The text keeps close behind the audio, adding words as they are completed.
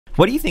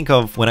What do you think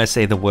of when I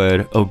say the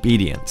word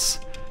obedience?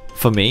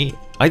 For me,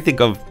 I think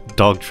of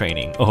dog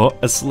training or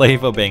a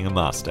slave obeying a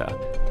master.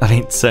 I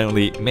mean,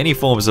 certainly many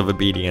forms of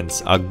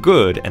obedience are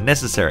good and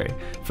necessary.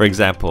 For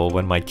example,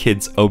 when my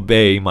kids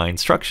obey my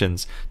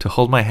instructions to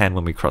hold my hand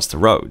when we cross the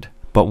road.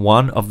 But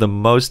one of the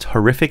most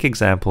horrific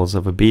examples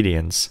of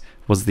obedience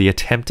was the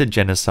attempted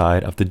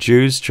genocide of the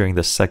Jews during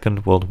the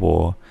Second World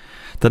War.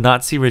 The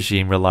Nazi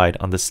regime relied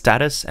on the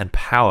status and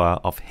power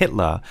of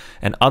Hitler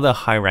and other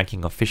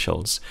high-ranking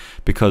officials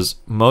because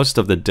most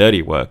of the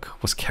dirty work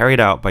was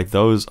carried out by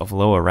those of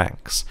lower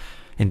ranks.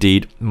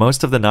 Indeed,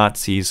 most of the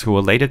Nazis who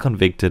were later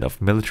convicted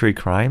of military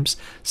crimes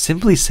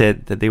simply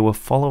said that they were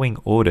following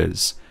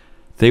orders.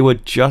 They were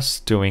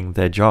just doing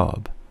their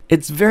job.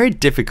 It's very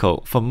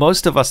difficult for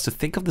most of us to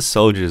think of the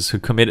soldiers who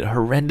committed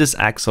horrendous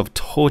acts of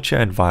torture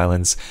and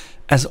violence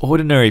as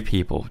ordinary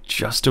people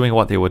just doing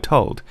what they were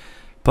told.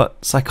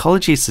 But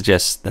psychology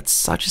suggests that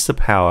such is the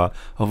power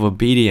of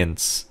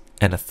obedience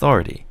and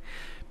authority.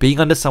 Being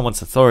under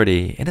someone's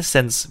authority, in a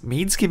sense,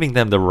 means giving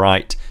them the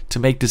right to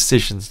make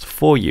decisions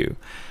for you.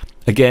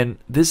 Again,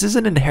 this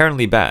isn't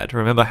inherently bad.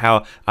 Remember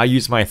how I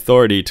used my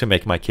authority to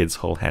make my kids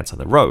hold hands on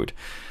the road.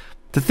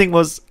 The thing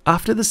was,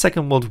 after the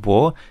Second World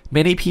War,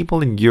 many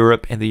people in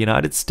Europe and the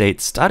United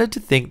States started to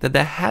think that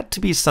there had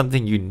to be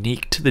something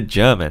unique to the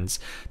Germans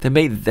that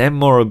made them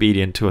more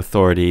obedient to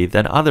authority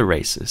than other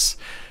races.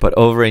 But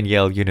over in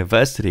Yale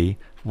University,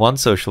 one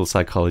social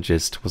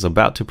psychologist was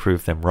about to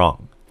prove them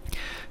wrong.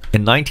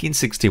 In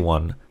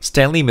 1961,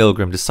 Stanley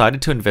Milgram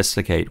decided to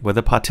investigate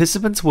whether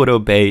participants would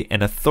obey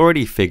an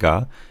authority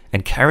figure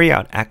and carry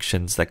out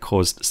actions that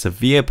caused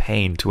severe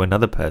pain to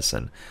another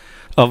person.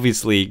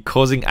 Obviously,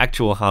 causing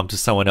actual harm to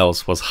someone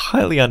else was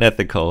highly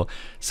unethical,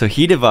 so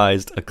he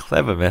devised a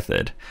clever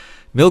method.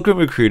 Milgram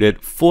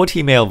recruited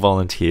 40 male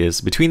volunteers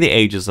between the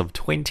ages of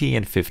 20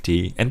 and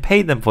 50 and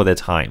paid them for their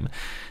time.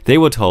 They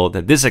were told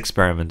that this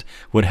experiment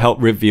would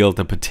help reveal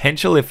the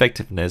potential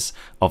effectiveness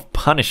of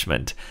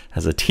punishment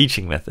as a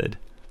teaching method.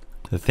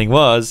 The thing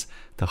was,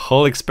 the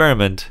whole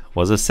experiment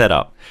was a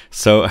setup.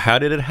 So how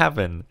did it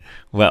happen?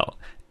 Well,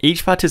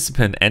 each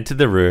participant entered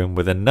the room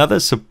with another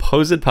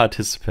supposed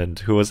participant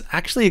who was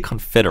actually a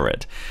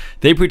Confederate.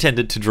 They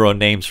pretended to draw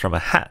names from a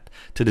hat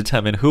to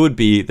determine who would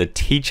be the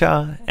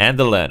teacher and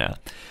the learner.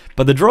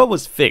 But the draw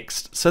was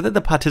fixed so that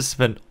the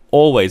participant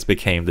always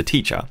became the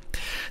teacher.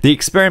 The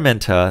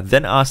experimenter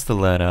then asked the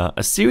learner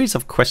a series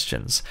of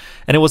questions,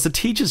 and it was the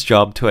teacher's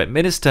job to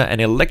administer an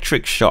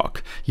electric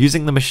shock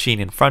using the machine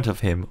in front of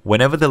him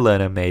whenever the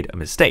learner made a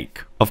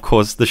mistake. Of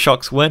course, the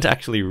shocks weren't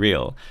actually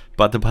real,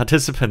 but the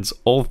participants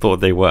all thought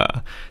they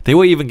were. They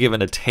were even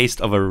given a taste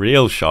of a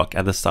real shock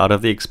at the start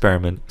of the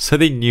experiment, so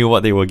they knew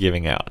what they were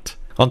giving out.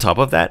 On top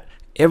of that,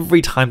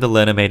 every time the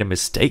learner made a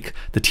mistake,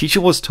 the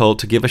teacher was told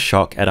to give a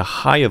shock at a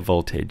higher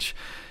voltage.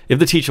 If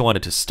the teacher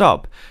wanted to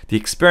stop, the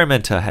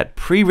experimenter had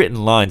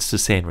pre-written lines to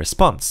say in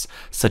response,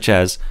 such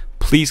as,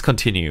 "Please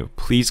continue,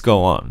 please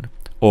go on,"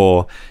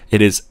 or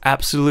 "It is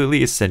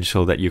absolutely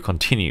essential that you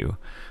continue,"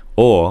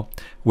 or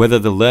 "Whether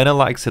the learner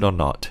likes it or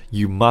not,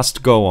 you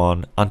must go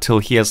on until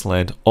he has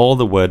learned all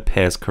the word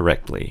pairs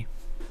correctly."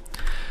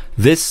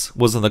 This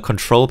was on the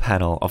control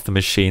panel of the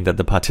machine that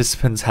the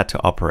participants had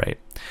to operate.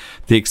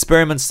 The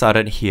experiment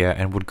started here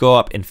and would go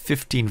up in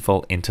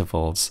 15-volt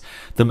intervals.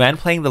 The man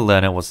playing the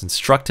learner was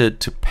instructed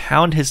to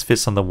pound his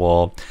fist on the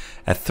wall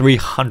at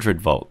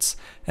 300 volts,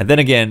 and then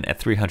again at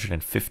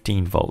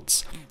 315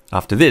 volts.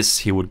 After this,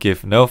 he would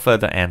give no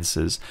further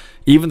answers,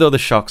 even though the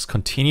shocks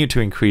continued to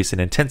increase in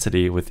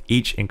intensity with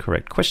each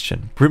incorrect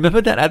question.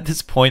 Remember that at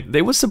this point,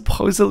 they were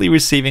supposedly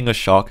receiving a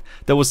shock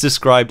that was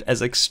described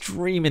as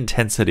extreme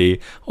intensity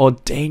or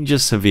danger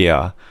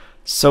severe.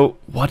 So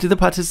what did the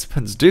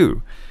participants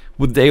do?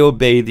 Would they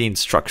obey the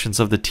instructions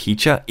of the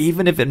teacher,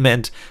 even if it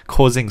meant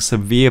causing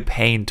severe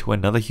pain to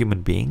another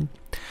human being?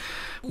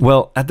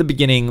 Well, at the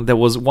beginning, there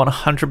was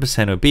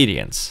 100%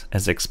 obedience,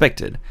 as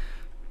expected.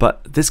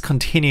 But this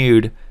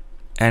continued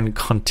and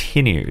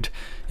continued.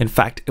 In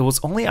fact, it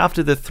was only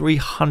after the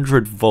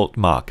 300-volt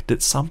mark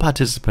that some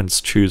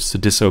participants choose to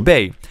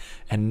disobey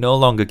and no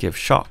longer give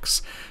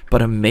shocks.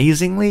 But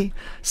amazingly,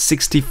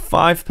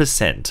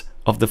 65%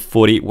 of the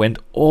 40 went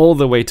all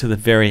the way to the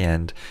very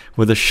end,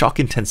 where the shock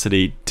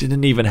intensity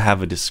didn't even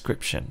have a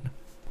description.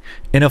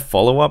 In a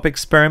follow-up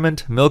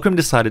experiment, Milgram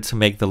decided to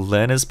make the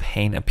learner's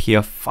pain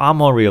appear far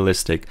more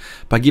realistic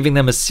by giving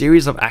them a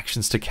series of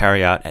actions to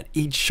carry out at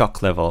each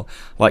shock level,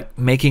 like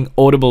making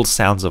audible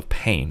sounds of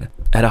pain.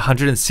 At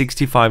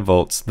 165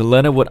 volts, the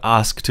learner would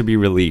ask to be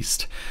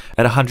released.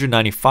 At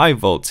 195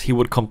 volts, he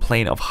would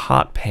complain of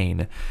heart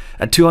pain.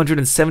 At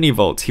 270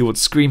 volts, he would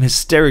scream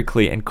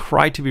hysterically and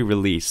cry to be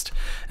released.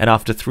 And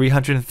after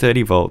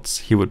 330 volts,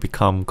 he would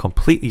become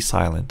completely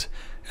silent,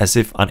 as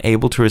if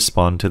unable to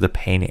respond to the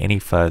pain any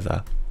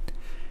further.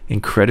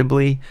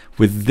 Incredibly,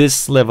 with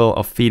this level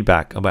of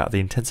feedback about the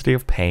intensity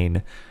of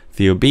pain,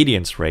 the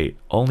obedience rate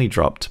only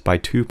dropped by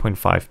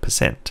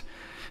 2.5%,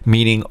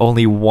 meaning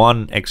only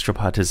one extra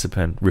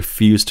participant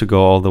refused to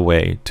go all the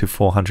way to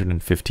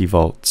 450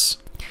 volts.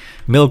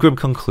 Milgram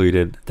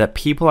concluded that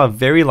people are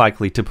very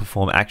likely to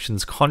perform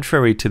actions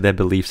contrary to their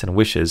beliefs and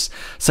wishes,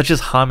 such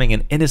as harming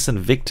an innocent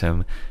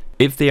victim,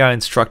 if they are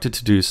instructed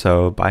to do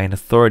so by an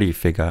authority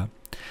figure.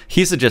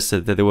 He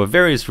suggested that there were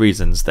various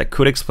reasons that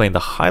could explain the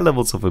high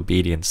levels of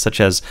obedience, such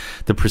as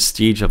the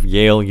prestige of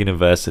Yale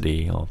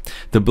University, or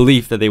the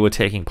belief that they were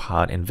taking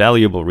part in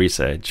valuable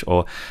research,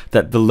 or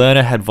that the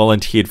learner had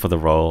volunteered for the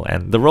role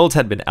and the roles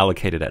had been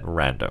allocated at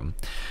random.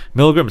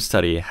 Milgram's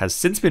study has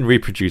since been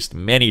reproduced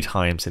many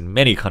times in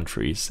many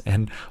countries,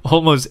 and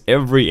almost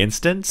every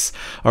instance,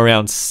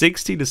 around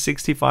 60 to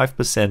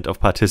 65% of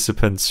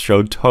participants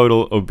showed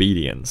total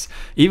obedience,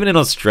 even in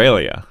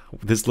Australia,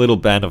 this little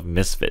band of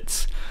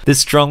misfits. This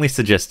strongly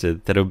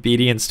suggested that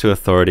obedience to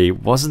authority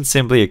wasn't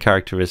simply a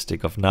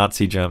characteristic of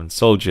Nazi German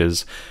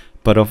soldiers,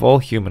 but of all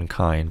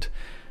humankind.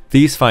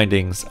 These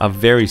findings are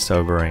very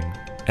sobering,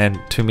 and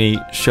to me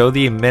show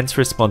the immense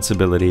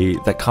responsibility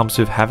that comes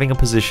with having a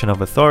position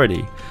of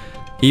authority,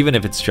 even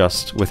if it's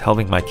just with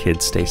helping my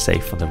kids stay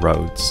safe on the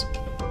roads.